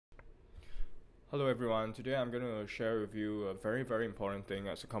Hello everyone, today I'm going to share with you a very important thing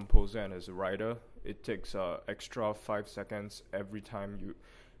as a composer and as a writer. It takes extra 5 seconds every time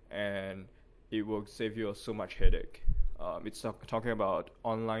and it will save you so much headache. It's talking about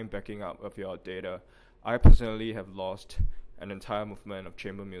online backing up of your data. I personally have lost an entire movement of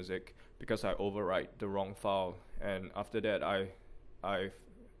chamber music because I overwrite the wrong file, and after that I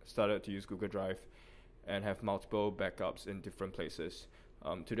started to use Google Drive and have multiple backups in different places.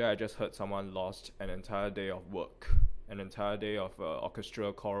 Today I just heard someone lost an entire day of work, an entire day of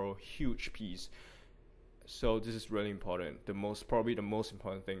orchestral, choral, huge piece. So this is really important. Probably the most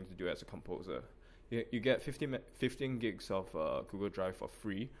important thing to do as a composer. You get 15 gigs of Google Drive for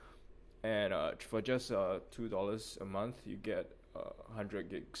free, and for just $2 a month, you get 100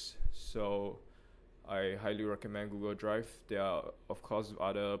 gigs. So I highly recommend Google Drive. There are, of course,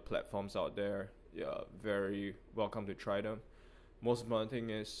 other platforms out there. Yeah, very welcome to try them. Most important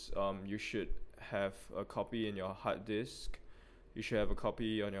thing is you should have a copy in your hard disk, you should have a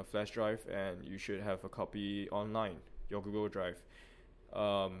copy on your flash drive, and you should have a copy online, your Google Drive.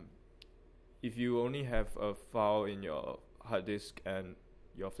 um, if you only have a file in your hard disk and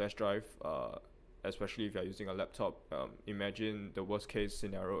your flash drive, especially if you're using a laptop, imagine the worst case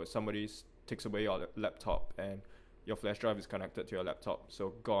scenario: somebody takes away your laptop and your flash drive is connected to your laptop,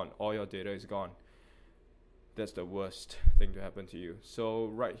 so gone, all your data is gone. That's the worst thing to happen to you. So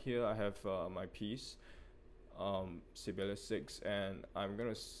right here I have my piece, Sibelius 6, and I'm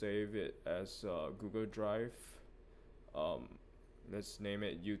gonna save it as Google Drive. um, let's name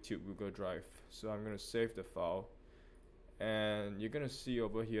it YouTube Google Drive. So I'm gonna save the file, and you're gonna see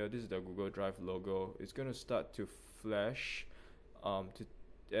over here, this is the Google Drive logo. It's gonna start to flash,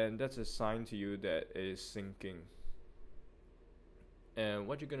 and that's a sign to you that it is syncing. And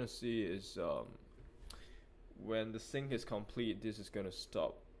what you're gonna see is when the sync is complete, this is gonna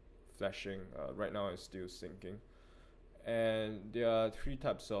stop flashing. Right now it's still syncing, and there are three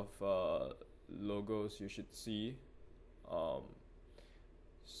types of logos you should see. um,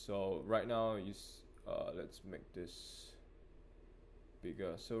 so right now let's make this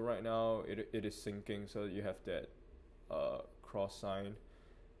bigger. So right now it is syncing, so you have that cross sign.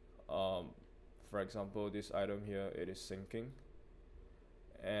 um, for example, this item here, it is syncing,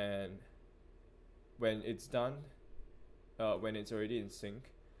 and when it's done, when it's already in sync,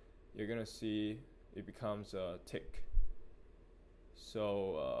 you're gonna see it becomes a tick.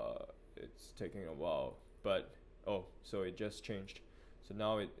 So it's taking a while, but so it just changed. So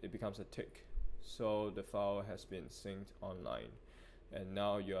now it becomes a tick. So the file has been synced online, and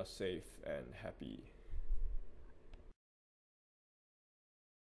now you are safe and happy.